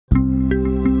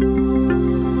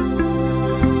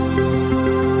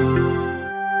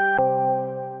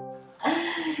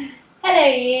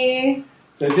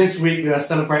So this week we are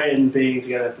celebrating being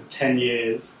together for 10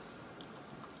 years.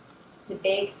 The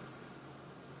big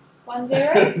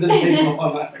 10? The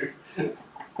big 10.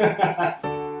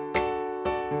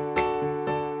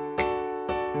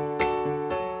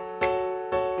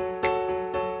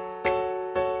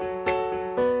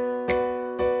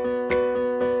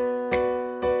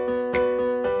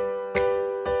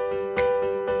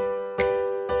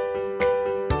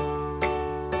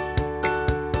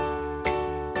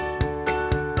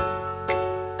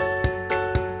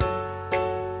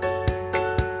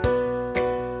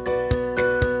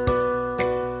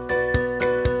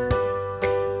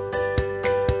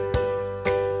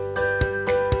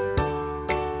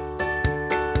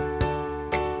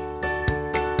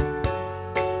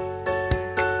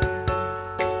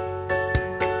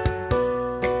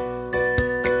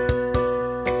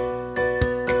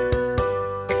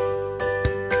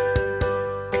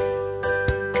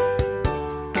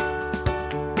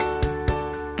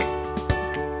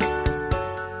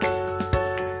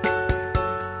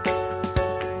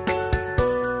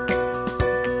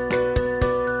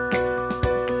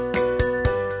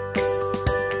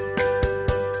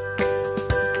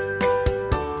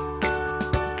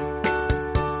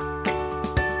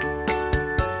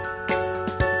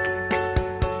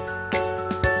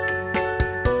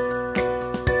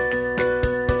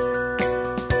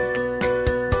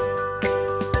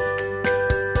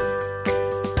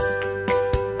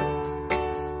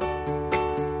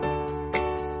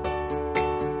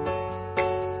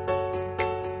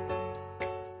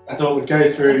 I thought we'd go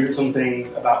through some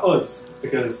things about us,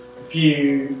 because a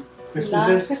few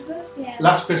Christmases...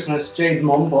 Last Christmas, Jade's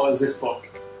mum bought us this book.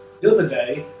 The other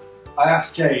day, I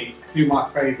asked Jade who my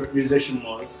favourite musician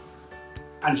was,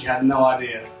 and she had no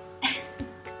idea.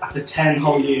 After 10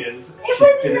 whole years, it she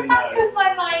was didn't in the back know. of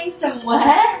my mind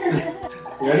somewhere.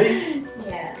 Ready?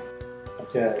 Yeah.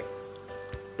 Okay.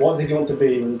 What did you want to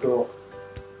be when you grew up?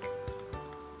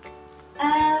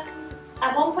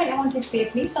 At one point I wanted to be a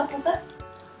police officer.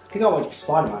 I think I wanted to be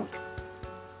Spider-Man.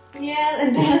 Yeah,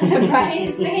 that does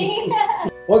surprise me.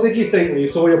 What did you think when you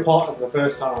saw your partner for the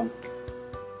first time?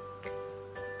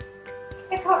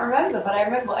 I can't remember, but I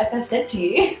remember what I first said to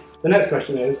you. The next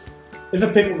question is, if a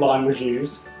pickup line was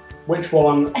used, which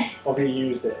one of you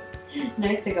used it?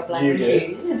 No pickup line You was did.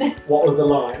 used. What was the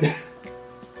line?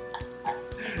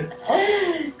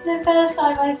 The first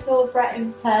time I saw Brett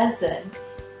in person,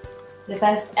 the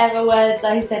first ever words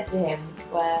I said to him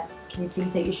were, "Can you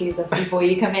please take your shoes off before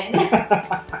you come in?"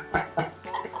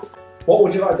 What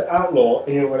would you like to outlaw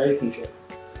in your relationship?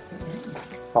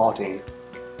 Farting.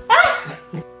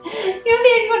 You're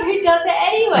the only one who does it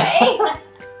anyway.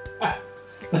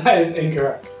 That is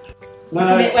incorrect. No.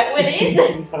 Commit wet willies.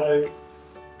 No.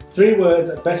 3 words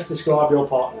that best describe your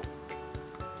partner.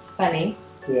 Funny.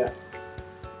 Yeah.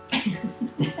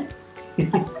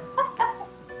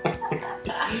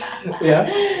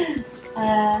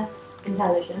 Yeah.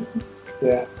 Intelligent.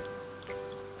 Yeah.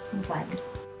 And kind.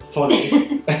 Funny.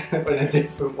 In a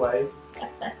different way.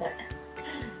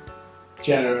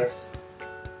 Generous.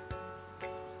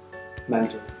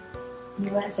 Mental.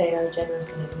 You won't say I was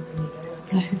generous when you bring you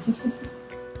donuts.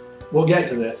 We'll get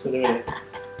to this in a minute.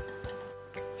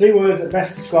 3 words that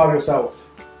best describe yourself.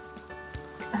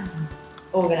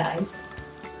 Organised.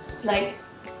 Like,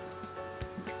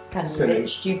 kind of Silly. a bit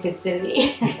stupid, silly.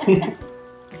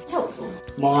 Helpful.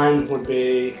 Mine would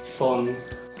be fun,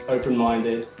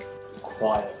 open-minded,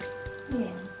 quiet.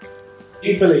 Yeah. Do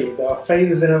you believe there are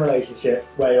phases in a relationship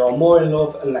where you are more in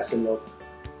love and less in love?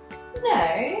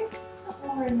 No, not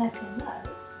more and less in love.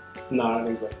 No, I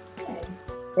don't think so. No.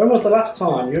 When was the last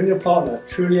time you and your partner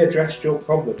truly addressed your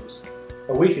problems?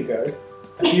 A week ago?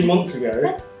 A few months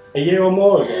ago? A year or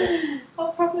more ago?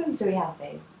 What problems do we have,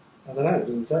 babe? I don't know, it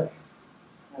doesn't say.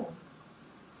 Oh.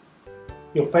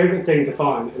 Your favourite thing to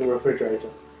find in a refrigerator?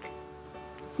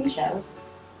 Seashells.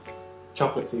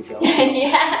 Chocolate seashells.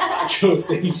 Yeah. Actual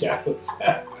seashells.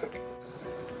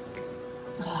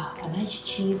 Oh, a nice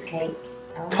cheesecake.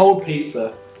 Oh. Cold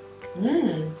pizza.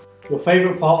 Mmm. Your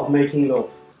favourite part of making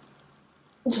love?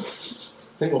 I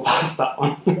think we'll pass that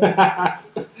one.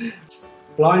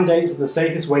 Blind dates are the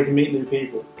safest way to meet new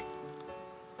people.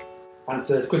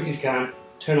 Answer as quick as you can.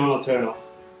 Turn on or turn off.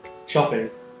 Shopping.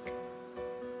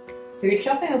 Food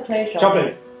shopping or clothes shopping?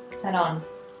 Shopping. Turn on.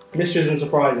 Mysteries and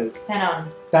surprises. Turn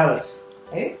on. Dallas.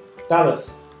 Who?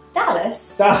 Dallas.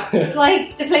 Dallas? Dallas.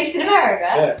 Like the place in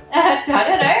America? Yeah. I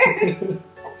don't know.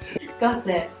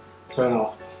 Gossip. Turn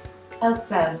off. Health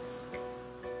clubs.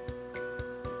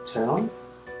 Turn on.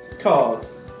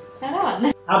 Cars. Turn on.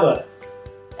 ABBA.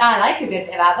 I like a good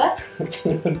bit of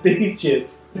ABBA.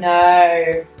 Beaches.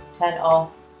 No. Turn off.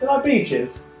 Did I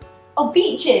beaches? Oh,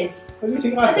 beaches. What do you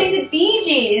think I thought you said Bee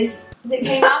Gees. It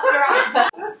came after ABBA.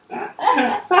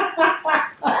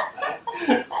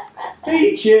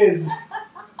 Beaches!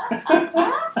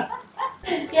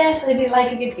 Yes, I do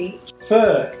like a good beach.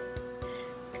 Fur.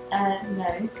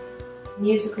 No.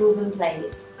 Musicals and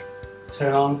plays.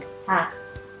 Turn on. Hats.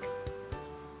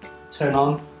 Turn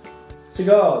on.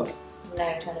 Cigars.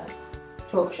 No, turn on.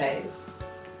 Talk shows.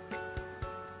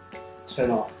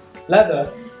 Turn off.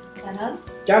 Leather. Turn on.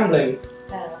 Gambling.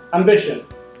 Turn on. Ambition.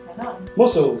 Turn on.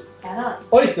 Muscles. Turn on.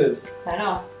 Oysters. Turn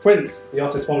off. Prince, the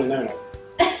artist formerly known as.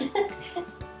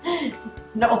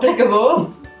 Not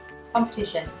applicable.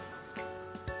 Competition.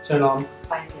 Turn on.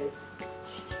 Bikers.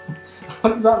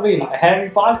 What does that mean? Like hairy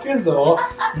bikers or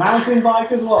mountain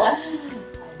bikers? What?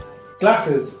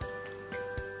 Glasses.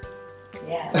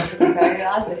 Yeah, look at a pair of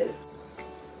glasses.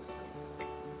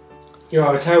 You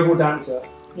are a terrible dancer.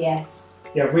 Yes.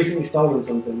 You have recently stolen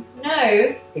something. No.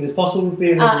 It is possible to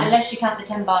be in love. Unless you count the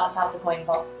 10 bahts out of the coin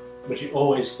pot. Which you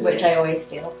always steal. Which I always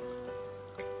steal.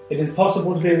 It is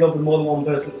possible to be in love with more than one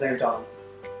person at the same time.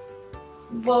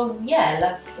 Well, yeah,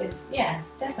 love is, yeah,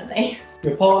 definitely.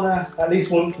 Your partner at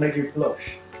least once makes you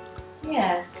blush.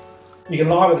 Yeah. You can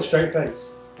lie with a straight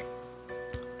face.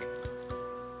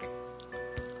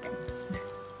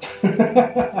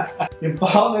 Your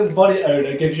partner's body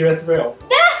odour gives you a thrill.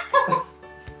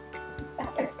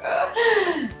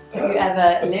 Have you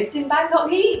ever lived in Bangkok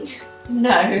heat?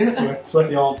 No.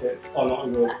 Sweaty armpits are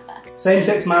not good.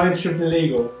 Same-sex marriage should be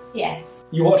legal. Yes.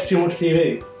 You watch too much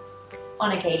TV.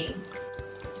 On occasions.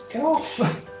 Get off!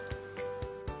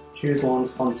 Choose one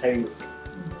spontaneously.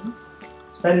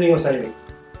 Spending or saving?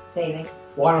 Saving.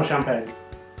 Wine or champagne?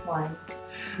 Wine.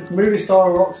 Movie star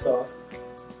or rock star?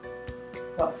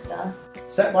 Rock star.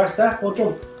 Step by step or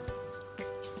drunk?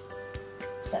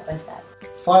 Step by step.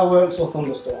 Fireworks or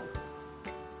thunderstorm?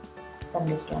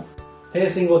 Thunderstorm.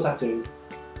 Piercing or tattoo?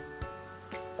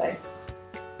 Both.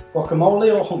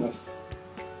 Guacamole or hummus?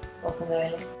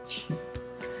 Guacamole.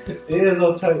 Ears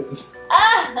or toes?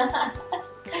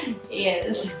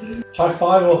 Ears. High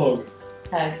five or hug?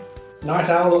 Hug. Night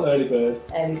owl or early bird?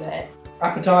 Early bird.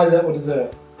 Appetizer or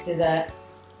dessert? Dessert.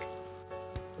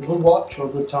 A good watch or a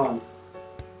good time?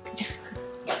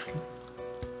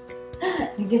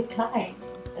 A good time.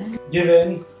 Give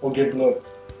in or give blood?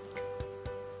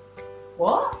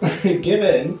 What? Give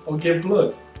in or give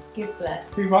blood? Give blood.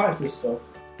 Who writes this stuff?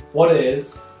 What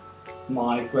is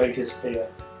my greatest fear?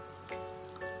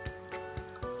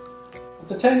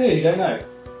 After 10 years, you don't know.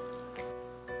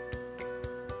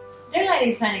 I don't like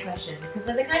these kind of questions because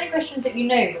they're the kind of questions that you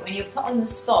know, but when you're put on the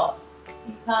spot,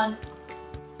 you can't.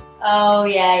 Oh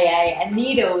yeah.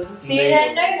 Needles. See, I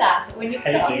don't know that, but when you're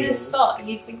put on the spot,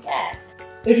 you forget.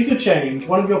 If you could change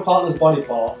one of your partner's body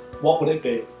parts, what would it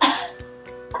be?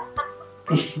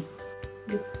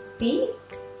 Your feet?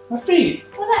 My feet.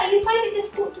 Well, you find it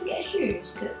difficult to get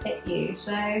shoes that fit you,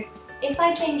 so if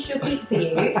I changed your feet for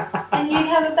you, then you'd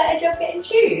have a better job getting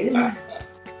shoes.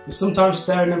 You sometimes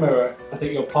stare in the mirror and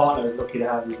think your partner is lucky to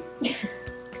have you.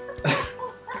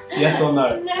 Yes or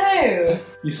no? No.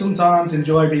 You sometimes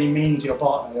enjoy being mean to your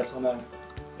partner, yes or no?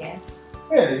 Yes.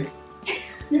 Really?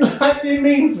 You like being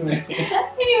mean to me?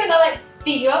 Only when I like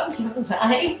beat you up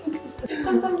sometimes.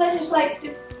 Sometimes I just like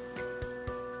to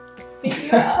beat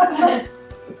you up.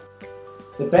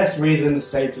 The best reason to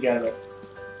stay together.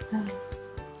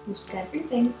 Just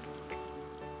everything.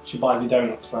 She buys me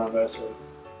donuts for our anniversary.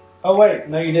 Oh wait,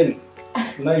 no you didn't.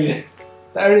 No you didn't.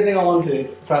 The only thing I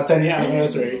wanted for our 10-year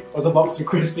anniversary was a box of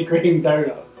Krispy Kreme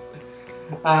donuts.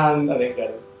 And I didn't get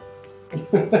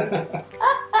it.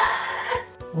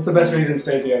 What's the best reason to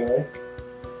stay together, eh?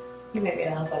 You make me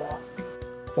laugh by that.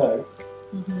 So,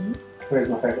 who's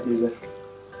my favourite music?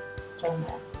 John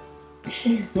Mayer.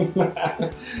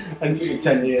 And it took you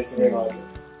 10 years to realise it.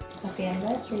 Happy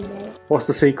anniversary, babe. What's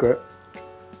the secret?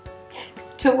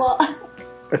 To what?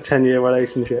 A 10-year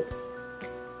relationship.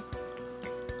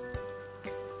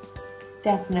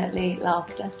 Definitely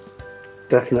laughter.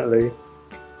 Definitely.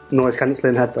 Noise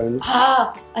cancelling headphones.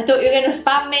 Ah! I thought you were going to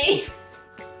spam me!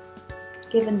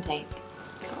 Give and take.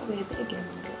 Gotta be a bit of give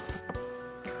and take.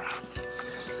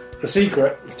 The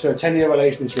secret to a 10-year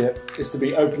relationship is to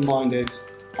be open-minded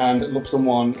and love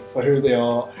someone for who they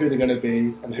are, who they're going to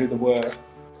be, and who they were,